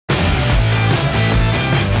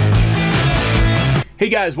Hey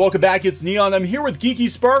guys, welcome back. It's Neon. I'm here with Geeky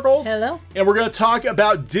Sparkles. Hello. And we're going to talk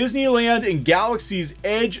about Disneyland and Galaxy's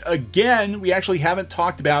Edge again. We actually haven't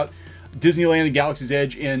talked about Disneyland and Galaxy's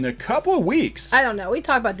Edge in a couple of weeks. I don't know. We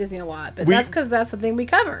talk about Disney a lot, but that's because that's the thing we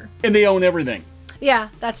cover. And they own everything. Yeah,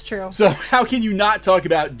 that's true. So how can you not talk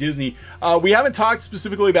about Disney? We haven't talked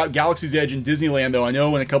specifically about Galaxy's Edge in Disneyland, though. I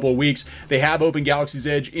know in a couple of weeks they have opened Galaxy's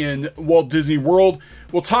Edge in Walt Disney World.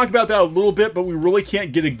 We'll talk about that a little bit, but we really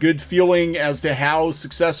can't get a good feeling as to how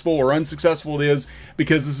successful or unsuccessful it is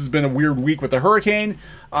because this has been a weird week with the hurricane.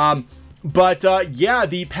 Yeah,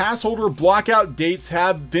 the pass holder blockout dates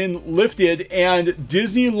have been lifted, and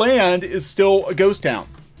Disneyland is still a ghost town.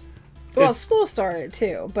 Well, school started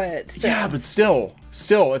too, but still. Yeah, but still,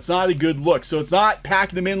 it's not a good look. So it's not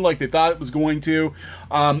packing them in like they thought it was going to.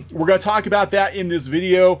 We're going to talk about that in this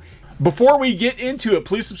video. Before we get into it,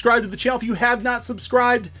 please subscribe to the channel if you have not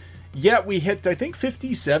subscribed yet. We hit, I think,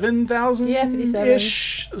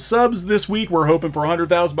 57,000-ish subs this week. We're hoping for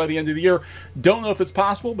 100,000 by the end of the year. Don't know if it's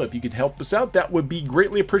possible, but if you could help us out, that would be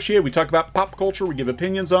greatly appreciated. We talk about pop culture. We give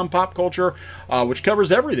opinions on pop culture, which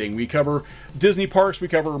covers everything. We cover Disney parks. We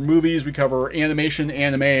cover movies. We cover animation,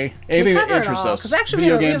 anime, anything that interests us. Because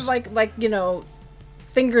actually, we have like you know,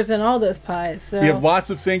 fingers in all those pies. So. We have lots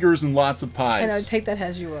of fingers and lots of pies. I know, take that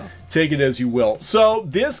as you will. Take it as you will. So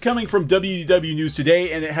this coming from WDW News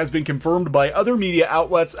Today, and it has been confirmed by other media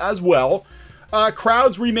outlets as well.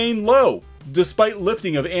 Crowds remain low despite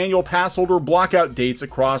lifting of annual pass holder blockout dates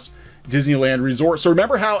across Disneyland Resort. So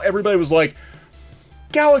remember how everybody was like,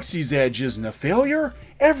 Galaxy's Edge isn't a failure.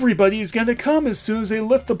 Everybody's going to come as soon as they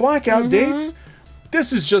lift the blackout dates.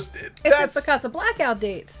 This is just... It's because of blackout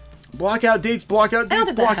dates. Blockout dates, blockout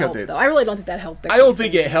dates, blockout dates. I really don't think that helped. I don't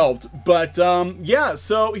think it helped, but yeah,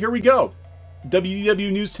 so here we go. WDW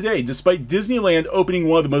News Today. Despite Disneyland opening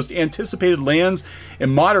one of the most anticipated lands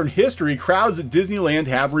in modern history, crowds at Disneyland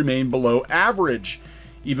have remained below average.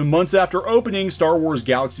 Even months after opening, Star Wars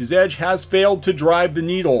Galaxy's Edge has failed to drive the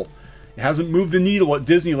needle. It hasn't moved the needle at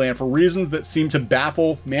Disneyland for reasons that seem to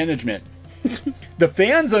baffle management. The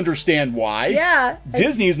fans understand why. Yeah.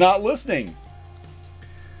 Disney's not listening.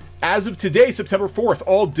 As of today, September 4th,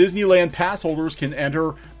 all Disneyland pass holders can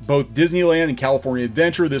enter both Disneyland and California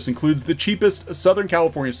Adventure. This includes the cheapest Southern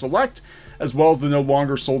California Select, as well as the no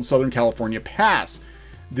longer sold Southern California Pass.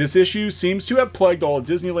 This issue seems to have plagued all of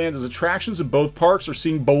Disneyland as attractions in both parks are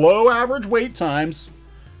seeing below average wait times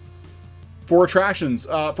for attractions.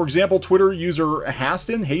 For example, Twitter user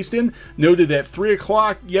Haston noted at 3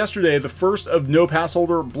 o'clock yesterday, the first of no pass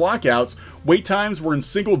holder blockouts, wait times were in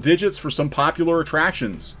single digits for some popular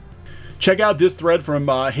attractions. Check out this thread from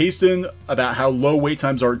Haston about how low wait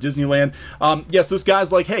times are at Disneyland. Yes, this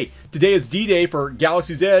guy's like, hey, today is D-Day for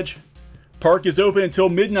Galaxy's Edge. Park is open until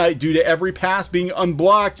midnight due to every pass being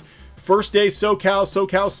unblocked. First day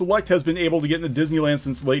SoCal Select has been able to get into Disneyland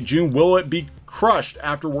since late June. Will it be crushed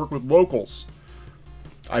after work with locals?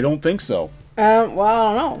 I don't think so. Well,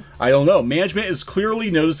 I don't know. I don't know. Management is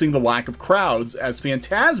clearly noticing the lack of crowds as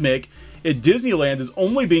Fantasmic at Disneyland is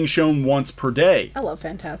only being shown once per day. I love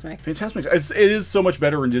Fantasmic. It is so much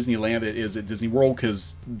better in Disneyland than it is at Disney World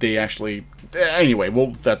because they actually... Anyway,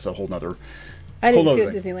 well, that's a whole nother... I didn't see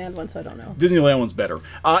the Disneyland one, so I don't know. Disneyland one's better.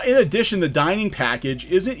 In addition, the dining package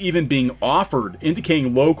isn't even being offered,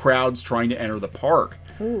 indicating low crowds trying to enter the park.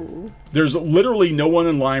 Ooh. There's literally no one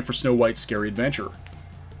in line for Snow White's Scary Adventure.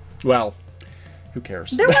 Well... Who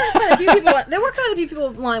cares? There were quite a few people. There were quite a few people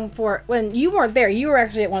in line for it. When you weren't there. You were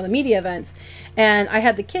actually at one of the media events, and I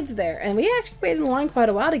had the kids there, and we actually waited in line quite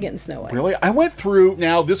a while to get in Snow White. Really? I went through.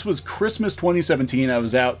 Now this was Christmas 2017. I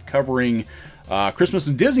was out covering Christmas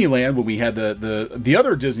in Disneyland when we had the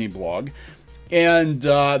other Disney blog, and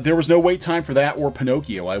there was no wait time for that or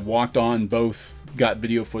Pinocchio. I walked on both, got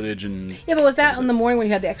video footage, and yeah. But was that in the morning when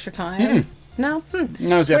you had the extra time? No. No, it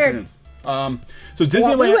was the afternoon. So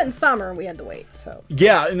Disneyland. Well, we went in summer and we had to wait. So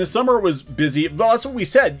yeah, in the summer it was busy. Well, that's what we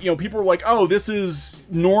said. You know, people were like, "Oh, this is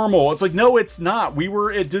normal." It's like, no, it's not. We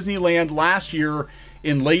were at Disneyland last year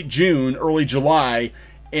in late June, early July,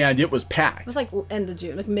 and it was packed. It was like end of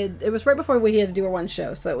June, like mid. It was right before we had to do our one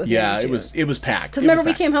show, so it was. Yeah, it was packed. Because remember,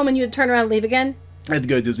 we came home and you had to turn around and leave again. I had to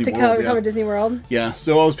go to Disney World. To cover Disney World. Yeah,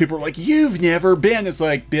 so all those people were like, "You've never been." It's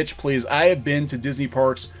like, bitch, please. I have been to Disney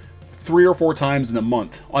parks 3 or 4 times in a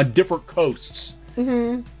month on different coasts.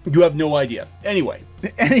 You have no idea. Anyway,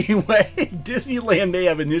 Disneyland may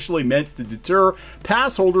have initially meant to deter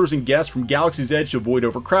pass holders and guests from Galaxy's Edge to avoid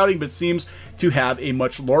overcrowding, but seems to have a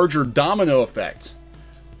much larger domino effect.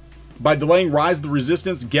 By delaying Rise of the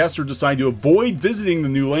Resistance, guests are deciding to avoid visiting the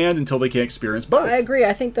new land until they can experience both. I agree.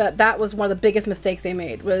 I think that was one of the biggest mistakes they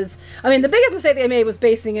made. The biggest mistake they made was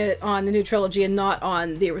basing it on the new trilogy and not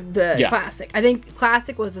on the classic. I think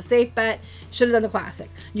classic was the safe bet. Should have done the classic.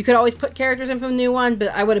 You could always put characters in from the new one, but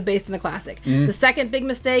I would have based in the classic. The second big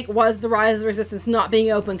mistake was the Rise of the Resistance not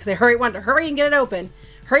being open because they wanted to hurry and get it open.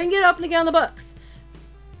 Hurry and get it open to get on the books.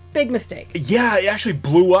 Big mistake. Yeah, it actually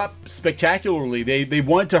blew up spectacularly. They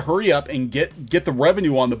wanted to hurry up and get the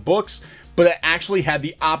revenue on the books, but it actually had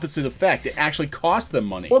the opposite effect. It actually cost them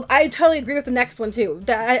money. Well, I totally agree with the next one too.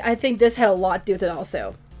 I think this had a lot to do with it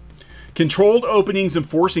also. Controlled openings and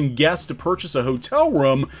forcing guests to purchase a hotel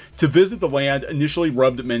room to visit the land initially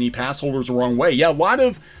rubbed many pass holders the wrong way. Yeah, a lot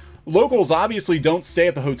of locals obviously don't stay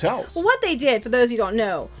at the hotels. Well, what they did, for those who don't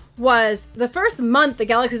know, was the first month the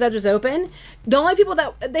Galaxy's Edge was open, the only people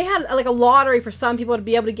that they had like a lottery for some people to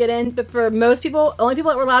be able to get in, but for most people, only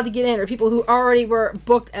people that were allowed to get in are people who already were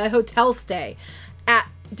booked a hotel stay at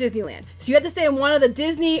Disneyland. So you had to stay in one of the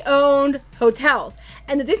Disney-owned hotels,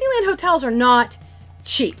 and the Disneyland hotels are not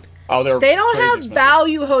cheap. Oh, they don't have expensive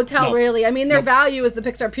value hotel really. I mean, their value is the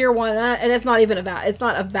Pixar Pier one, and it's not even it's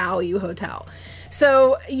not a value hotel.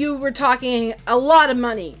 So you were talking a lot of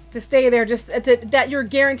money to stay there, just that you're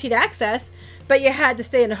guaranteed access, but you had to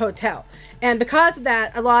stay in a hotel. And because of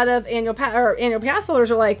that, a lot of annual pass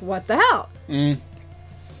holders are like, "What the hell?"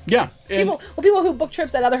 Yeah, people who book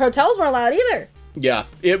trips at other hotels weren't allowed either. Yeah,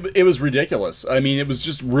 it was ridiculous. I mean, it was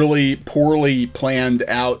just really poorly planned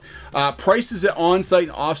out. Prices at on-site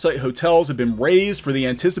and off-site hotels have been raised for the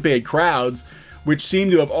anticipated crowds, which seem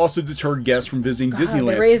to have also deterred guests from visiting Disneyland.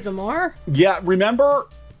 They raised them more? Yeah, remember?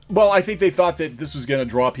 Well, I think they thought that this was going to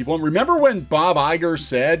draw people. And remember when Bob Iger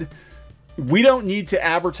said, "We don't need to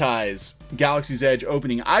advertise Galaxy's Edge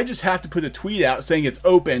opening. I just have to put a tweet out saying it's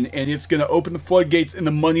open, and it's going to open the floodgates, and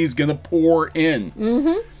the money's going to pour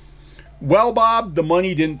in." Well, Bob, the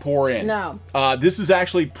money didn't pour in. No. This is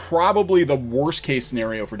actually probably the worst case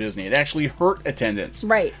scenario for Disney. It actually hurt attendance.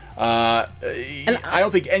 Right. I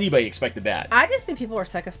don't think anybody expected that. I just think people are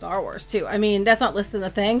sick of Star Wars, too. I mean, that's not listed in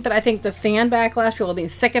the thing, but I think the fan backlash, people being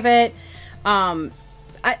sick of it. I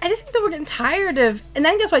just think people are getting tired of, and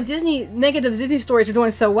I think that's why negative Disney stories are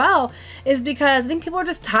doing so well, is because I think people are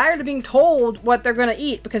just tired of being told what they're going to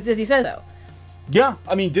eat because Disney says so. Yeah,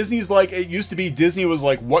 I mean, Disney's like, it used to be Disney was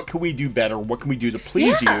like, what can we do better? What can we do to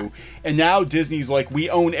please you? And now Disney's like, we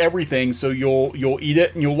own everything, so you'll eat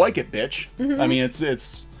it and you'll like it, bitch. I mean,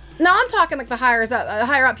 it's. No, I'm talking like the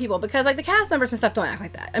higher up people, because like the cast members and stuff don't act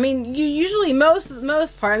like that. I mean, you usually most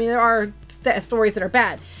part. I mean, there are stories that are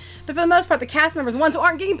bad, but for the most part, the cast members, the ones who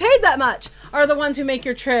aren't getting paid that much, are the ones who make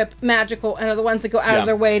your trip magical and are the ones that go out of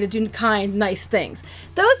their way to do kind, nice things.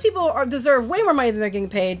 Those people deserve way more money than they're getting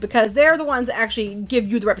paid because they're the ones that actually give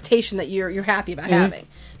you the reputation that you're happy about having.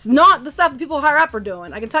 It's not the stuff that people higher up are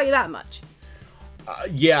doing. I can tell you that much.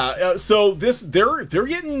 So they're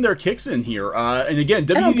getting their kicks in here, and again,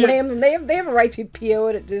 I don't blame them. They have a right to be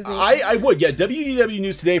PO'd at Disney. I would, yeah. WDW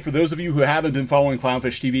News Today, for those of you who haven't been following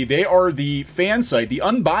Clownfish TV, they are the fan site, the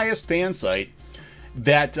unbiased fan site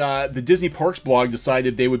that the Disney Parks blog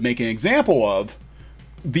decided they would make an example of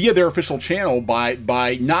via their official channel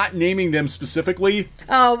by not naming them specifically.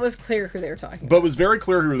 Oh, it was clear who they were talking about. But it was very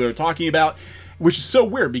clear who they were talking about, which is so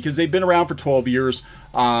weird because they've been around for 12 years.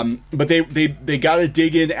 But they got to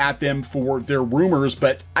dig in at them for their rumors,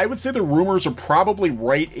 but I would say the rumors are probably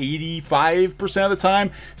right 85% of the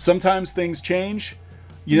time. Sometimes things change.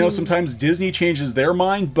 You know, sometimes Disney changes their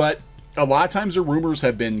mind, but a lot of times their rumors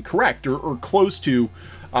have been correct or close to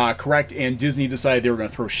correct, and Disney decided they were going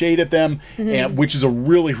to throw shade at them, and which is a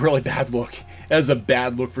really, really bad look. As a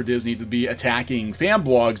bad look for Disney to be attacking fan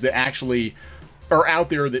blogs that actually are out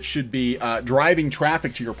there that should be driving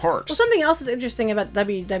traffic to your parks. Well, something else that's interesting about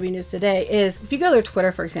WDW News Today is if you go to their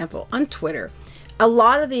Twitter, for example, on Twitter, a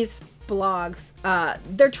lot of these blogs,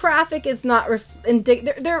 their traffic is not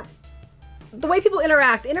the way people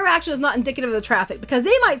interaction is not indicative of the traffic, because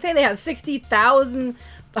they might say they have 60,000,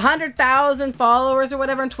 100,000 followers or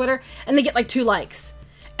whatever on Twitter, and they get like 2 likes.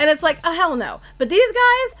 And it's like, oh, hell no. But these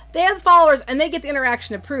guys, they have the followers and they get the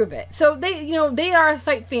interaction to prove it. So they are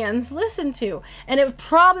site fans listen to. And it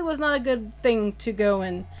probably was not a good thing to go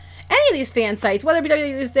in any of these fan sites, whether it be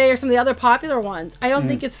WDW News Today or some of the other popular ones. I don't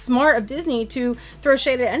think it's smart of Disney to throw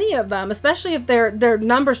shade at any of them, especially if their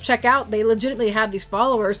numbers check out. They legitimately have these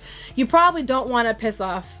followers. You probably don't want to piss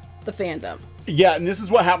off the fandom. Yeah, and this is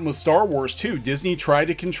what happened with Star Wars, too. Disney tried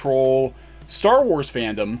to control Star Wars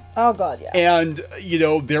fandom. Oh god, yeah. And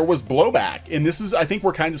there was blowback, and this is, I think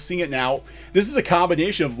we're kind of seeing it now. This is a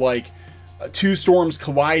combination of like two storms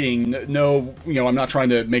colliding. No, I'm not trying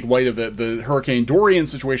to make light of the Hurricane Dorian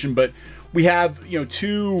situation, but we have,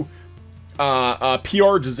 two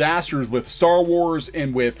PR disasters with Star Wars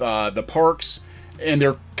and with the parks, and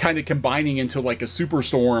they're kind of combining into like a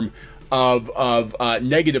superstorm of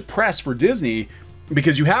negative press for Disney,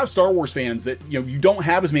 because you have Star Wars fans that, you don't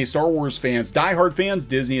have as many Star Wars fans, diehard fans,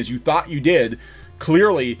 Disney, as you thought you did.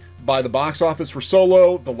 Clearly, by the box office for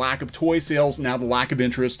Solo, the lack of toy sales, now the lack of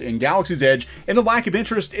interest in Galaxy's Edge, and the lack of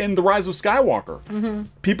interest in The Rise of Skywalker.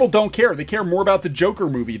 People don't care. They care more about the Joker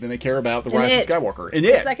movie than they care about The Rise of Skywalker. And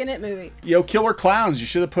the second It movie. Killer Clowns. You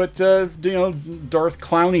should have put, Darth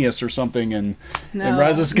Clownius or something in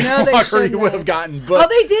Rise of Skywalker. You would have gotten. But,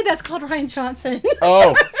 they did. That's called Ryan Johnson.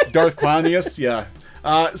 Oh, Darth Clownius? Yeah.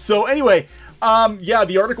 So anyway...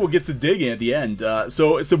 the article gets a dig in at the end.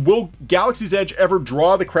 So it said, will Galaxy's Edge ever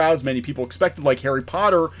draw the crowds many people expected, like Harry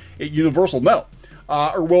Potter at Universal? No.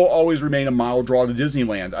 Or will it always remain a mild draw to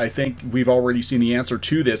Disneyland? I think we've already seen the answer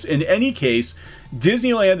to this. In any case,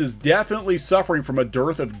 Disneyland is definitely suffering from a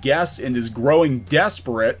dearth of guests and is growing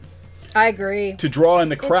desperate. I agree. To draw in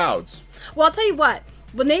the crowds. Well, I'll tell you what.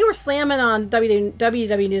 When they were slamming on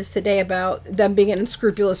WDW News today about them being an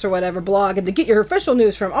unscrupulous or whatever blog, and to get your official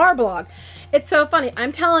news from our blog, it's so funny.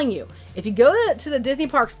 I'm telling you, if you go to the Disney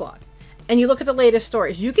Parks blog and you look at the latest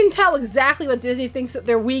stories, you can tell exactly what Disney thinks that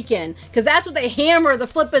their weekend, because that's what they hammer the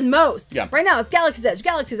flipping most. Yeah. Right now, it's Galaxy's Edge,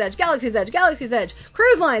 Galaxy's Edge, Galaxy's Edge, Galaxy's Edge,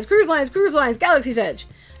 cruise lines, cruise lines, cruise lines, Galaxy's Edge.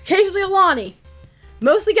 Occasionally Alani.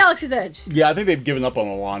 Mostly Galaxy's Edge. Yeah, I think they've given up on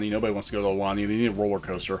Alani. Nobody wants to go to Alani. They need a roller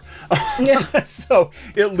coaster. Yeah. So,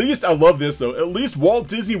 at least, I love this, though. At least Walt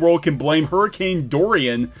Disney World can blame Hurricane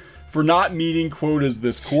Dorian for not meeting quotas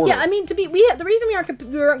this quarter. Yeah, I mean, the reason we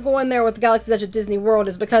aren't going there with Galaxy's Edge at Disney World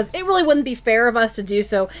is because it really wouldn't be fair of us to do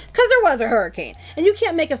so, because there was a hurricane. And you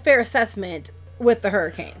can't make a fair assessment with the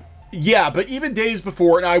hurricane. Yeah, but even days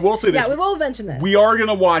before, and I will say this. Yeah, we will mention this. We are going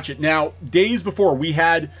to watch it. Now, days before, we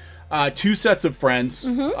had... two sets of friends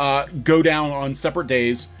go down on separate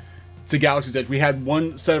days to Galaxy's Edge. We had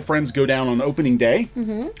one set of friends go down on opening day.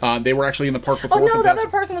 They were actually in the park before. Oh, no, the other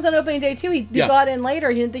person was on opening day, too. He got in later.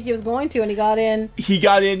 He didn't think he was going to, and he got in.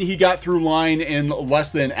 He got through line in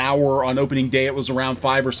less than an hour on opening day. It was around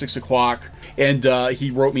 5 or 6 o'clock. And he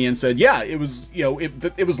wrote me and said, yeah, it was,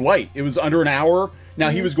 it was light. It was under an hour. Now,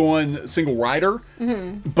 he was going single rider,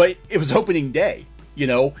 but it was opening day.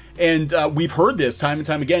 And we've heard this time and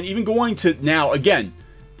time again, even going to now, again,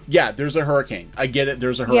 yeah, there's a hurricane. I get it,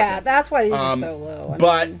 there's a hurricane. Yeah, that's why these are so low.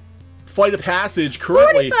 But Flight of Passage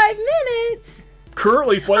currently... 45 minutes!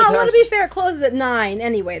 Currently, Flight of Passage... well, to be fair, it closes at 9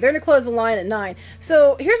 anyway. They're going to close the line at 9.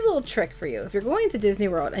 So here's a little trick for you. If you're going to Disney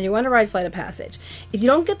World and you want to ride Flight of Passage, if you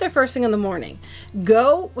don't get there first thing in the morning,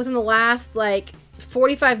 go within the last,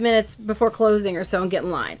 45 minutes before closing or so and get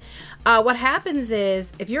in line. What happens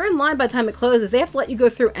is, if you're in line by the time it closes, they have to let you go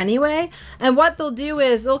through anyway. And what they'll do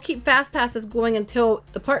is they'll keep fast passes going until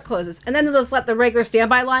the park closes. And then they'll just let the regular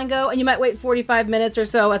standby line go, and you might wait 45 minutes or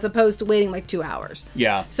so as opposed to waiting 2 hours.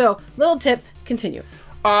 Yeah. So, little tip, continue.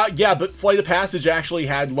 Yeah, but Flight of Passage actually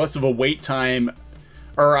had less of a wait time,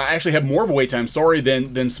 or actually had more of a wait time,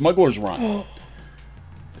 than Smuggler's Run.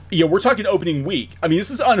 Yeah, we're talking opening week. I mean,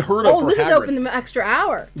 this is unheard of for Hagrid. Oh, this is open an extra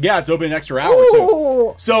hour. Yeah, it's open an extra hour,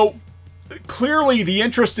 too. So, clearly, the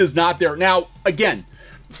interest is not there. Now, again...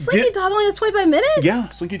 Slinky Dog only has 25 minutes? Yeah,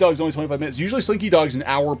 Slinky Dog's only 25 minutes. Usually, Slinky Dog's an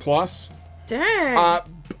hour plus. Dang.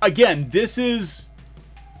 Again, this is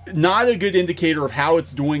not a good indicator of how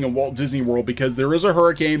it's doing in Walt Disney World, because there is a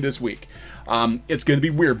hurricane this week. It's going to be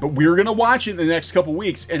weird, but we're going to watch it in the next couple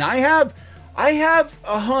weeks. And I have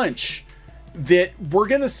a hunch that we're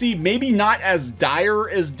going to see, maybe not as dire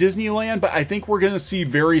as Disneyland, but I think we're going to see a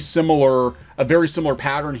very similar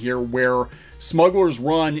pattern here, where Smuggler's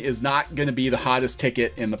Run is not going to be the hottest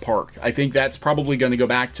ticket in the park. I think that's probably going to go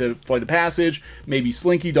back to Flight of Passage, maybe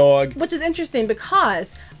Slinky Dog. Which is interesting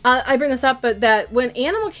because, I bring this up, but that when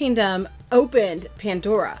Animal Kingdom opened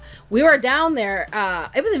Pandora, we were down there,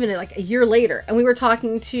 it was even a year later, and we were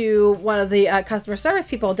talking to one of the customer service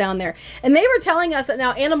people down there, and they were telling us that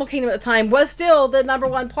now Animal Kingdom at the time was still the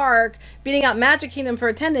 #1 park, beating out Magic Kingdom for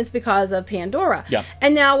attendance because of Pandora. Yeah.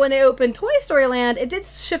 And now when they opened Toy Story Land, it did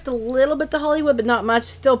shift a little bit to Hollywood, but not much.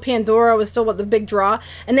 Still Pandora was still the big draw,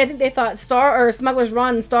 and I think they thought Smuggler's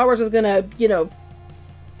Run and Star Wars was going to,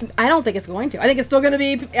 I don't think it's going to. I think it's still going to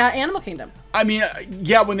be Animal Kingdom. I mean,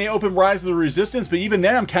 yeah, when they open Rise of the Resistance, but even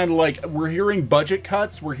then I'm kind of we're hearing budget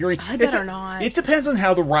cuts. We're hearing... I better not. It depends on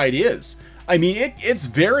how the ride is. I mean, it's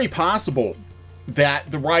very possible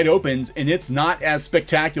that the ride opens and it's not as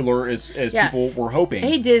spectacular as people were hoping.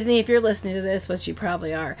 Hey, Disney, if you're listening to this, which you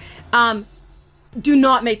probably are, do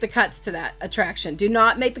not make the cuts to that attraction. Do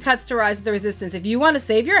not make the cuts to Rise of the Resistance. If you want to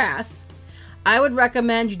save your ass, I would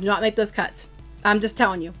recommend you do not make those cuts. I'm just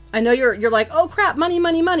telling you. I know you're like, oh crap, money,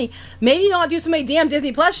 money, money. Maybe not do so many damn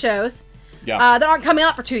Disney Plus shows that aren't coming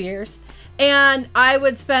out for 2 years. And I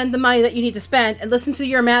would spend the money that you need to spend and listen to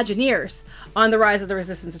your Imagineers on the Rise of the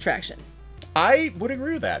Resistance attraction. I would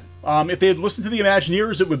agree with that. If they had listened to the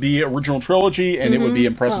Imagineers, it would be original trilogy, and it would be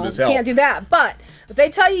impressive as hell. You can't do that. But if they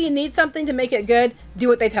tell you need something to make it good, do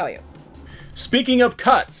what they tell you. Speaking of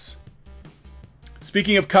cuts,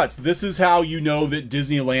 this is how you know that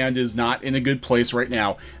Disneyland is not in a good place right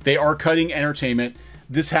now. They are cutting entertainment.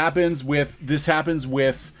 This happens with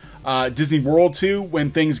Disney World too.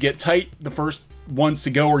 When things get tight, the first ones to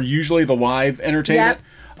go are usually the live entertainment,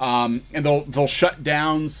 and they'll shut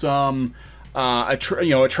down some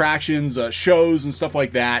attractions, shows, and stuff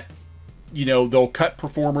like that. You know, they'll cut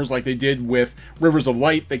performers like they did with Rivers of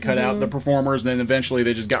Light. They cut out the performers, and then eventually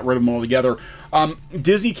they just got rid of them altogether.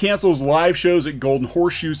 Disney cancels live shows at Golden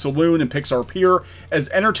Horseshoe Saloon and Pixar Pier as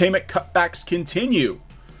entertainment cutbacks continue.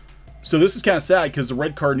 So this is kind of sad because the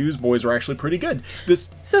Red Car Newsboys are actually pretty good.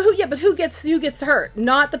 But who gets hurt?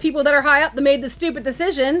 Not the people that are high up that made the stupid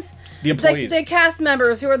decisions. The employees. The cast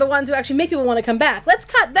members who are the ones who actually make people want to come back. Let's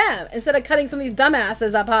cut them instead of cutting some of these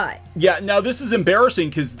dumbasses up high. Yeah, now this is embarrassing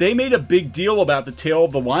because they made a big deal about the Tale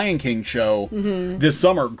of the Lion King show this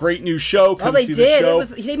summer. Great new show. Come see the show.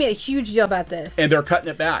 They made a huge deal about this. And they're cutting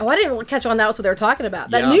it back. Oh, I didn't catch on. That was what they were talking about.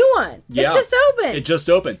 That new one. Yeah. It just opened. It just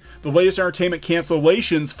opened. The latest entertainment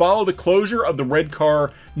cancellations follow the closure of the Red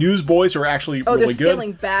Car Newsboys, who are actually really good. They're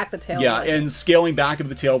scaling back the Tale. Yeah, and scaling back of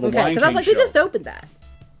the Tale of the Lion King show. Because I was like, they just opened that.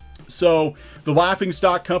 So, the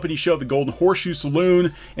Laughingstock Company show at the Golden Horseshoe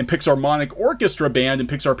Saloon and Pixarmonic Orchestra Band in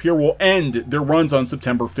Pixar Pier will end their runs on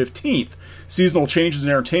September 15th. Seasonal changes in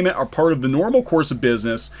entertainment are part of the normal course of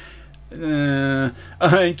business, and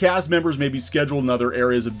cast members may be scheduled in other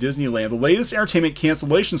areas of Disneyland. The latest entertainment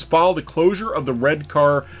cancellations follow the closure of the Red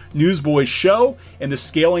Car Newsboys show and the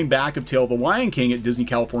scaling back of Tale of the Lion King at Disney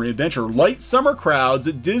California Adventure. Light summer crowds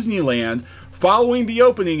at Disneyland following the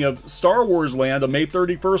opening of Star Wars Land on May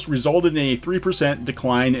 31st resulted in a 3%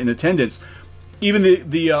 decline in attendance. Even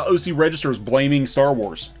the OC Register is blaming Star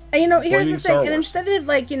Wars. And, here's the thing. And instead of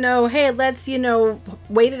hey, let's,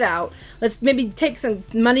 wait it out. Let's maybe take some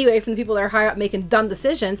money away from the people that are higher up making dumb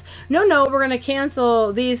decisions. No, we're going to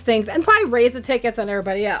cancel these things and probably raise the tickets on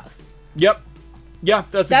everybody else. Yep. Yeah,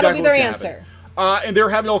 that's That'll exactly be their answer. And they're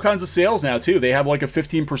having all kinds of sales now, too. They have like a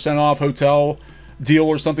 15% off hotel deal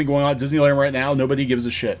or something going on at Disneyland right now. Nobody gives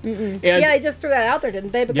a shit. And, they just threw that out there,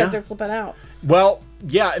 didn't they? Because they're flipping out. Well,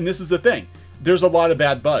 yeah, and this is the thing. There's a lot of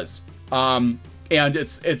bad buzz. And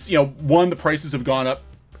it's the prices have gone up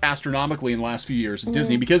astronomically in the last few years at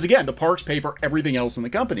Disney because, again, the parks pay for everything else in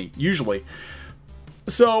the company, usually.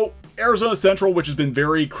 So, Arizona Central, which has been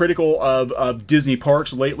very critical of Disney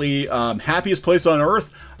parks lately, happiest place on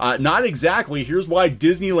earth? Not exactly. Here's why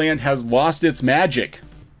Disneyland has lost its magic.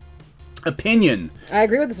 Opinion. I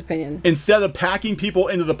agree with this opinion. Instead of packing people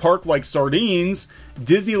into the park like sardines,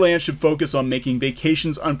 Disneyland should focus on making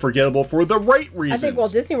vacations unforgettable for the right reasons. I think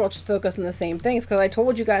Walt Disney World should focus on the same things, because I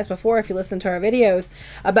told you guys before, if you listen to our videos,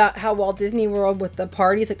 about how Walt Disney World with the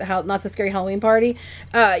parties, like the Not So Scary Halloween party,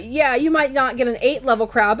 you might not get an 8-level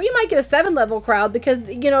crowd, but you might get a 7-level crowd, because,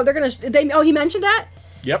 they're going to... Oh, he mentioned that?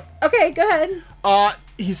 Yep. Okay, go ahead.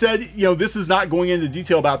 He said, this is not going into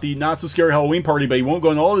detail about the Not So Scary Halloween party, but he won't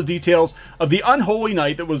go into all the details of the unholy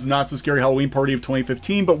night that was the Not So Scary Halloween party of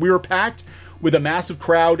 2015, but we were packed with a massive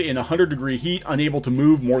crowd in 100-degree heat, unable to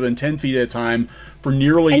move more than 10 feet at a time for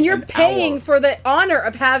nearly And you're paying for the honor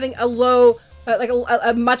of having a low...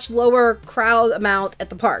 a much lower crowd amount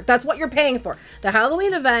at the park. That's what you're paying for. The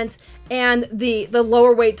Halloween events and the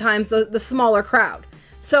lower wait times, the smaller crowd.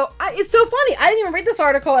 So it's so funny. I didn't even read this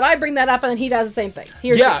article, and I bring that up, and he does the same thing.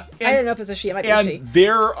 He or she. I didn't know if it's a she. It might be a she. And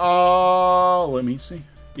they're, let me see.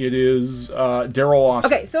 It is Daryl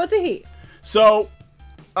Austin. Okay, so it's a he. So,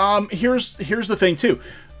 here's the thing too.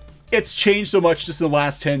 It's changed so much just in the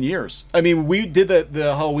last 10 years. I mean, we did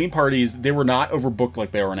the Halloween parties. They were not overbooked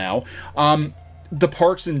like they are now. The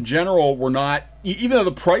parks in general were not, even though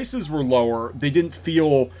the prices were lower, they didn't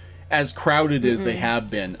feel as crowded as they have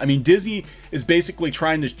been. I mean, Disney is basically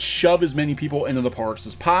trying to shove as many people into the parks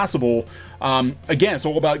as possible. Again, it's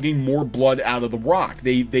all about getting more blood out of the rock.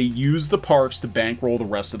 They use the parks to bankroll the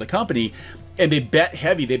rest of the company, and they bet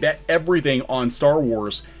heavy. They bet everything on Star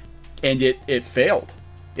Wars, and it failed.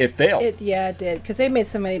 It failed. It did, because they made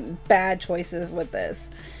so many bad choices with this.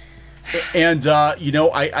 And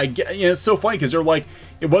I get, it's so funny because they're like,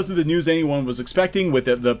 it wasn't the news anyone was expecting with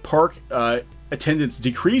the park attendance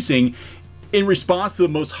decreasing. in response to the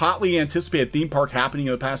most hotly anticipated theme park happening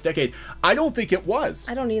in the past decade? I don't think it was.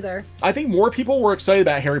 I don't either. I think more people were excited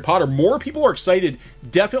about Harry Potter. More people are excited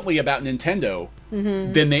definitely about Nintendo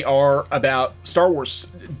than they are about Star Wars.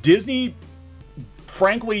 Disney,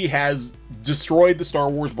 frankly, has destroyed the Star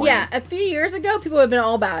Wars brand. Yeah, a few years ago, people have been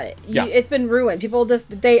all about it. Yeah. It's been ruined. People just,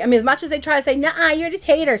 I mean, as much as they try to say, nah, you're just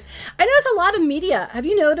haters. I notice a lot of media. Have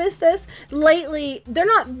you noticed this? Lately, they're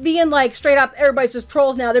not being like straight up, everybody's just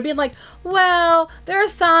trolls now. They're being like, well, there are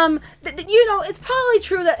some, you know, it's probably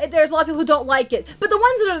true that there's a lot of people who don't like it, but the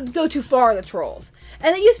ones that go too far are the trolls.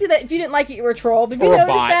 And it used to be that if you didn't like it, you were a troll. Have you noticed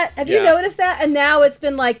that? Have you noticed that? And now it's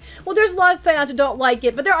been like, well, there's a lot of fans who don't like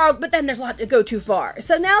it, but then there's a lot that go too far.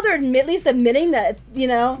 So now they're at least admitting that, you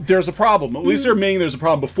know, there's a problem. At least they're admitting there's a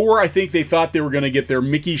problem. Before, I think they thought they were going to get their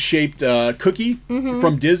Mickey-shaped cookie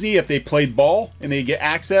from Disney if they played ball and they get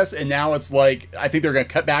access. And now it's like, I think they're going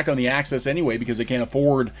to cut back on the access anyway because they can't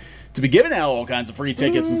afford to be giving out all kinds of free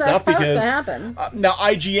tickets and stuff. Because now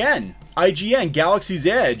IGN, Galaxy's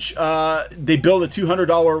Edge, they built a $200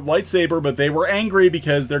 lightsaber, but they were angry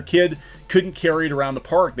because their kid couldn't carry it around the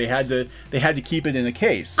park. They had to keep it in a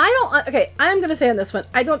case. Okay, I'm gonna say on this one,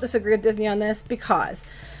 I don't disagree with Disney on this because,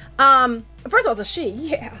 first of all, it's a she,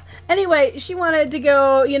 yeah. Anyway, she wanted to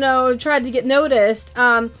go, you know, tried to get noticed,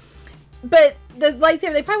 but the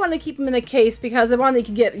lightsaber, they probably wanted to keep them in the case because they wanted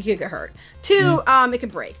you could get hurt. Two, it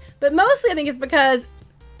could break. But mostly, I think it's because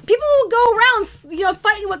people will go around, you know,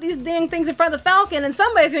 fighting with these dang things in front of the Falcon, and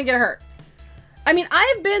somebody's gonna get hurt. I mean,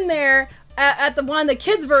 I've been there at the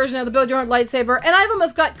kids version of the build your own lightsaber, and I've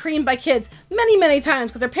almost got creamed by kids many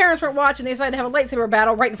times because their parents weren't watching. They decided to have a lightsaber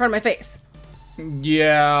battle right in front of my face.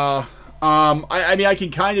 Yeah, I mean, I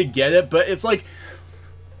can kind of get it, but it's like,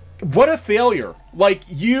 what a failure! Like,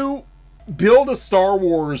 you build a Star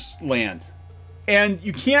Wars land, and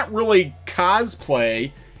you can't really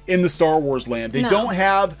cosplay in the Star Wars land. They don't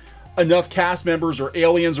have enough cast members or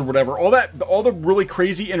aliens or whatever. All the really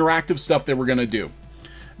crazy interactive stuff they were going to do.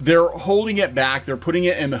 They're holding it back. They're putting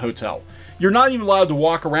it in the hotel. You're not even allowed to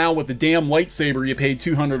walk around with the damn lightsaber you paid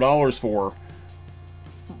 $200 for.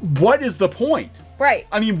 What is the point? Right.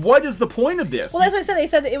 I mean, what is the point of this? Well, that's what I said. They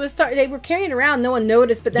said that it was they were carrying it around. No one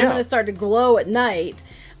noticed, but then when it started to glow at night,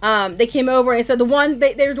 they came over and they said the one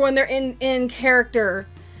they were doing their in character.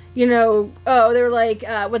 You know, they were like,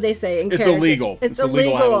 what'd they say? It's illegal. It's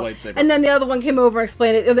illegal to have a lightsaber. And then the other one came over and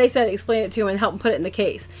explained it. They said explain it to him and help him put it in the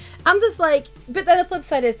case. I'm just like, but then the flip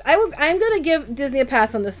side is, I'm going to give Disney a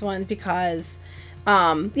pass on this one because,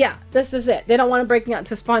 yeah, this is it. They don't want to break out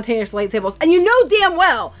into spontaneous lightsabers. And you know damn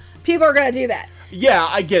well people are going to do that. Yeah,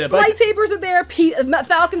 I get it. But lightsabers are there,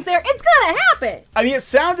 Falcon's there. It's gonna happen. I mean, it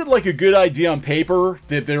sounded like a good idea on paper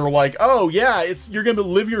that they were like, "Oh yeah, you're gonna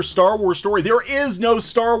live your Star Wars story." There is no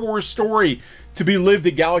Star Wars story to be lived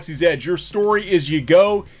at Galaxy's Edge. Your story is you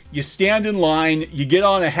go, you stand in line, you get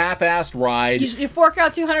on a half-assed ride. You fork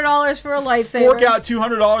out $200 for a lightsaber. Fork out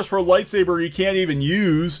 $200 for a lightsaber you can't even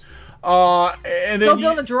use, and then go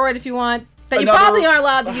build a droid if you want. That you probably aren't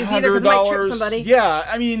allowed to use either because it might trip somebody. Yeah,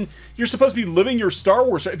 I mean, you're supposed to be living your Star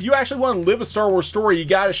Wars. If you actually want to live a Star Wars story, you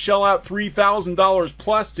got to shell out $3,000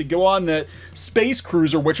 plus to go on the space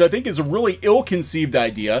cruiser, which I think is a really ill-conceived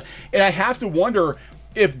idea. And I have to wonder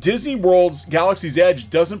if Disney World's Galaxy's Edge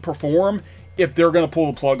doesn't perform, if they're going to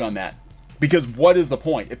pull the plug on that. Because what is the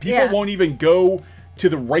point? If people won't even go to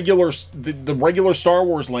the regular Star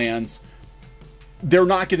Wars lands, they're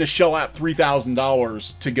not going to shell out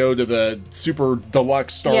 $3,000 to go to the super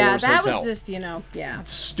deluxe Star Wars hotel. Yeah, that was just, you know, yeah.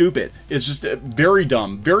 It's stupid. It's just very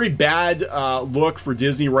dumb. Very bad look for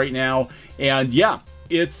Disney right now. And yeah,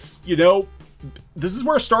 it's, you know, this is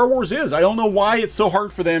where Star Wars is. I don't know why it's so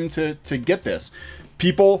hard for them to get this.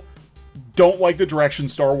 People don't like the direction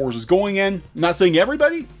Star Wars is going in. I'm not saying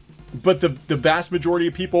everybody, but the vast majority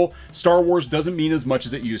of people, Star Wars doesn't mean as much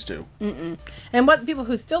as it used to. And what people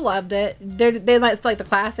who still loved it, they might still like the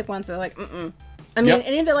classic ones, but they're like, I mean,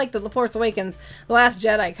 and even like the Force Awakens, The Last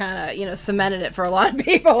Jedi kind of, you know, cemented it for a lot of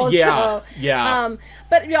people. Yeah, so,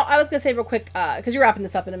 but, you know, I was going to say real quick, because you're wrapping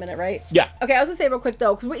this up in a minute, right? Yeah. Okay, I was going to say real quick,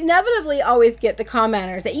 though, because we inevitably always get the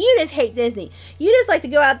commenters that you just hate Disney. You just like to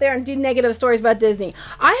go out there and do negative stories about Disney.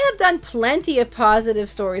 I have done plenty of positive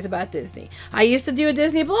stories about Disney. I used to do a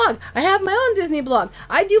Disney blog. I have my own Disney blog.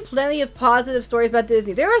 I do plenty of positive stories about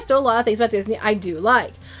Disney. There are still a lot of things about Disney I do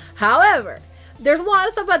like. However, there's a lot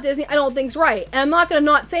of stuff about Disney I don't think's right, and I'm not going to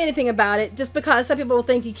not say anything about it just because some people will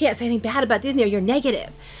think you can't say anything bad about Disney or you're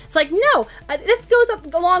negative. It's like, no, this goes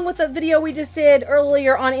up along with the video we just did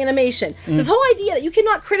earlier on animation. This whole idea that you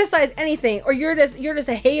cannot criticize anything, or you're just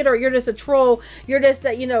a hater, or you're just a troll, you're just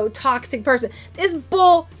a, you know, toxic person, is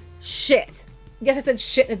bullshit. Yes, I said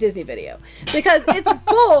shit in a Disney video because it's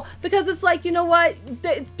bull. Because it's like, you know what?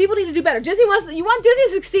 People need to do better. Disney wants. You want Disney to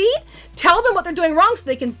succeed? Tell them what they're doing wrong so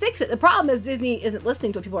they can fix it. The problem is Disney isn't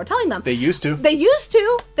listening to what people are telling them. They used to. They used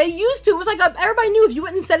to. They used to. It was like everybody knew if you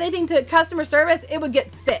wouldn't send anything to customer service, it would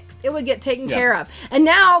get fixed. It would get taken care of. And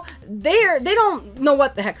now they don't know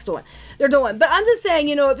what the heck's they're doing. But I'm just saying,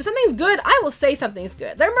 you know, if something's good, I will say something's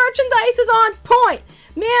good. Their merchandise is on point.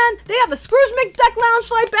 Man, they have a Scrooge McDuck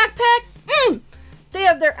Loungefly backpack. They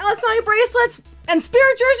have their Alex Naughty bracelets and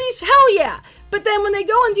Spirit jerseys. Hell yeah. But then when they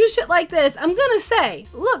go and do shit like this, I'm going to say,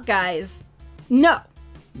 look, guys, no.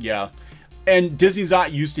 Yeah. And Disney's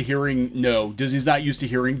not used to hearing no. Disney's not used to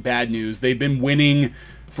hearing bad news. They've been winning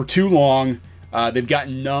for too long. They've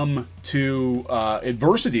gotten numb to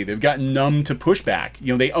adversity. They've gotten numb to pushback.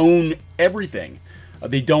 You know, they own everything.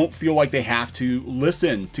 They don't feel like they have to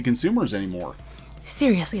listen to consumers anymore.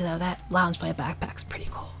 Seriously, though, that Loungefly backpack's pretty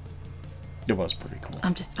cool. It was pretty cool.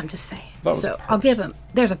 I'm just saying. So I'll give him.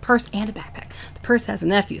 There's a purse and a backpack. The purse has a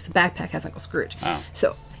nephew. The backpack has Uncle Scrooge. Oh.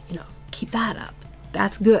 So, you know, keep that up.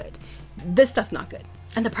 That's good. This stuff's not good,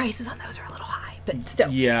 and the prices on those are a little high, but still.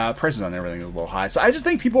 Yeah, prices on everything are a little high. So I just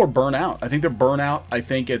think people are burnt out. I think they're burnt out. I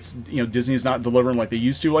think it's, you know, Disney's not delivering like they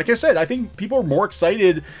used to. Like I said, I think people are more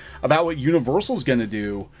excited about what Universal's going to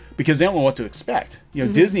do because they don't know what to expect. You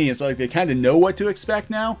know, Disney is like they kind of know what to expect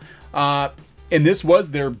now. And this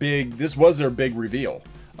was their big reveal.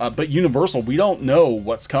 But Universal, we don't know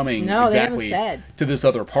what's coming exactly to this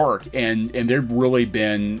other park, and they've really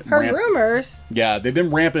been heard rumors. Yeah, they've been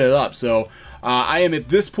ramping it up. So I am at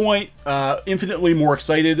this point infinitely more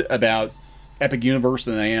excited about Epic Universe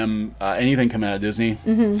than I am anything coming out of Disney.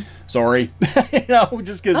 Sorry, you know,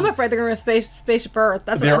 just because I'm afraid they're going to ruin Spaceship Earth.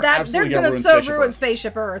 That's they're going to ruin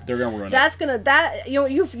Spaceship Earth. They're going to ruin it. You know,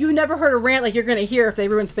 you've never heard a rant like you're going to hear if they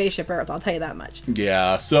ruin Spaceship Earth. I'll tell you that much.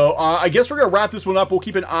 Yeah. So I guess we're going to wrap this one up. We'll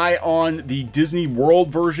keep an eye on the Disney World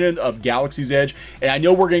version of Galaxy's Edge, and I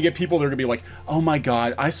know we're going to get people that are going to be like, "Oh my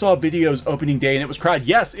God, I saw videos opening day and it was crowded."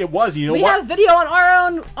 Yes, it was. You know we have video on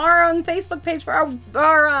our own Facebook page for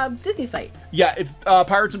our Disney site. Yeah, if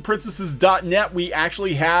piratesandprincesses.net, we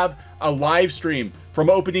actually have a live stream from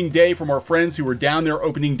opening day from our friends who were down there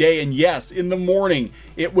opening day. And yes, in the morning,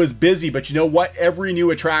 it was busy. But you know what? Every new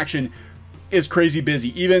attraction is crazy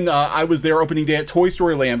busy. Even I was there opening day at Toy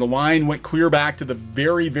Story Land. The line went clear back to the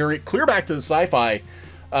clear back to the sci-fi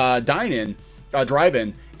drive-in.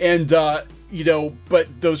 And, you know, but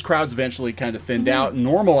those crowds eventually kind of thinned out and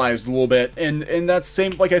normalized a little bit. And that's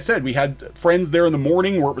same, like I said, we had friends there in the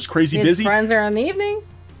morning where it was crazy busy. Friends there in the evening.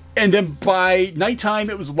 And then by nighttime,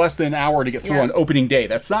 it was less than an hour to get through on opening day.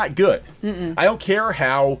 That's not good. I don't care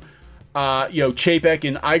how, you know, Chapek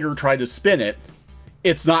and Iger tried to spin it.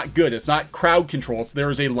 It's not good. It's not crowd control. There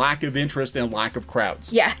is a lack of interest and lack of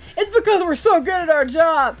crowds. Yeah, it's because we're so good at our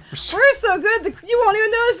job. We're so good, you won't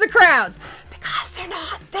even notice the crowds. Because they're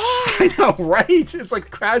not there. I know, right? It's like the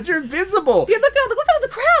crowds are invisible. Yeah, look at the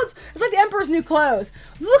crowds. It's like the Emperor's New Clothes.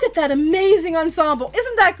 Look at that amazing ensemble.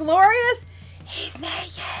 Isn't that glorious? He's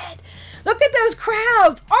naked. Look at those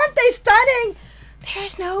crowds. Aren't they stunning?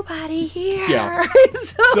 There's nobody here. Yeah.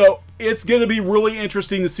 So it's going to be really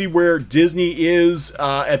interesting to see where Disney is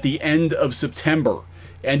at the end of September.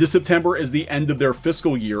 End of September is the end of their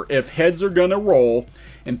fiscal year. If heads are going to roll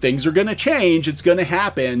and things are going to change, it's going to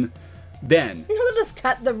happen then. You know, they'll just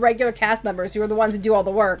cut the regular cast members who are the ones who do all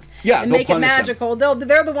the work. Yeah, and make it magical. They're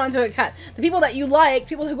the ones who get cut. The people that you like,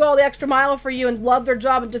 people who go all the extra mile for you and love their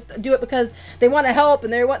job and just do it because they want to help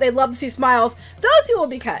and they love to see smiles, those people will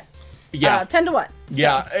be cut. Yeah. 10 to 1.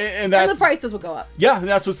 Yeah, and that's... And the prices will go up. Yeah, and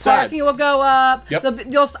that's what's sad. Parking will go up. Yep.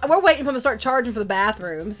 We're waiting for them to start charging for the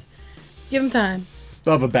bathrooms. Give them time.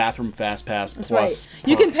 They'll have a bathroom fast pass that's plus... Right.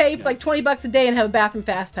 You can pay like $20 a day and have a bathroom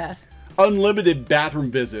fast pass. Unlimited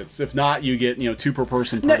bathroom visits. If not, you get, you know, 2 per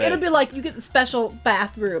person per day. No, it'll be like you get the special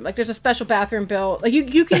bathroom. Like there's a special bathroom built. Like you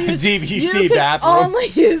can use DVC bathroom. Only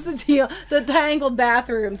use the tangled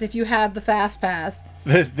bathrooms if you have the fast pass.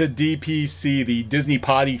 The DPC, the Disney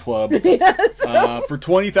Potty Club. Yes. For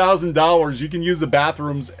 $20,000, you can use the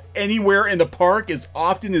bathrooms anywhere in the park as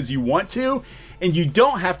often as you want to. And you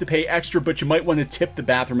don't have to pay extra, but you might want to tip the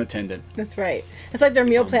bathroom attendant. That's right. It's like their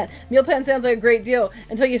meal plan. Meal plan sounds like a great deal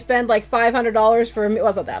until you spend like $500 for a meal. Well,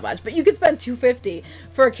 it's not that much, but you could spend $250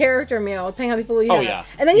 for a character meal, depending on how people you have. Oh, yeah.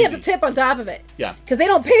 And then you have to tip on top of it. Yeah. Because they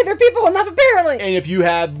don't pay their people enough, apparently. And if you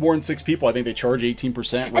have more than 6 people, I think they charge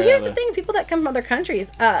 18%. And here's the thing, people that come from other countries,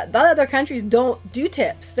 the other countries don't do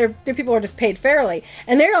tips. Their people are just paid fairly.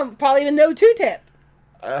 And they don't probably even know to tip.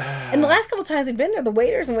 And the last couple times we've been there, the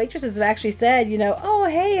waiters and waitresses have actually said, you know, oh,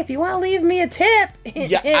 hey, if you want to leave me a tip.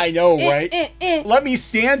 Yeah, I know, right? Let me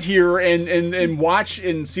stand here and watch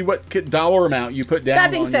and see what dollar amount you put down.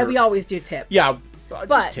 That being said, we always do tip. Yeah.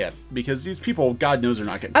 Just tip, because these people, God knows, they're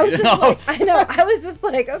not getting paid enough. I know. I was just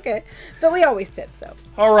like, okay, but we always tip. So.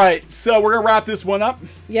 All right, so we're gonna wrap this one up.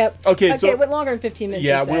 Yep. Okay. So it went longer than 15 minutes.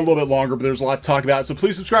 Yeah, went a little bit longer, but there's a lot to talk about. So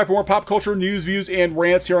please subscribe for more pop culture news, views, and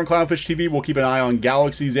rants here on Clownfish TV. We'll keep an eye on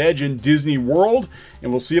Galaxy's Edge and Disney World,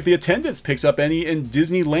 and we'll see if the attendance picks up any in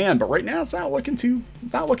Disneyland. But right now, it's not looking too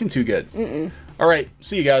good. All right,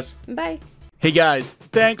 see you guys. Bye. Hey guys,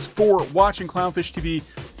 thanks for watching Clownfish TV.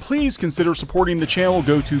 Please consider supporting the channel.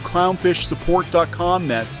 Go to clownfishsupport.com.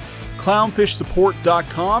 That's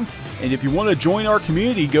clownfishsupport.com. And if you want to join our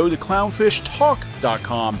community, go to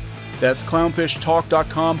clownfishtalk.com. That's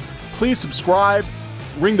clownfishtalk.com. Please subscribe,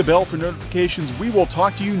 ring the bell for notifications. We will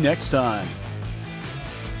talk to you next time.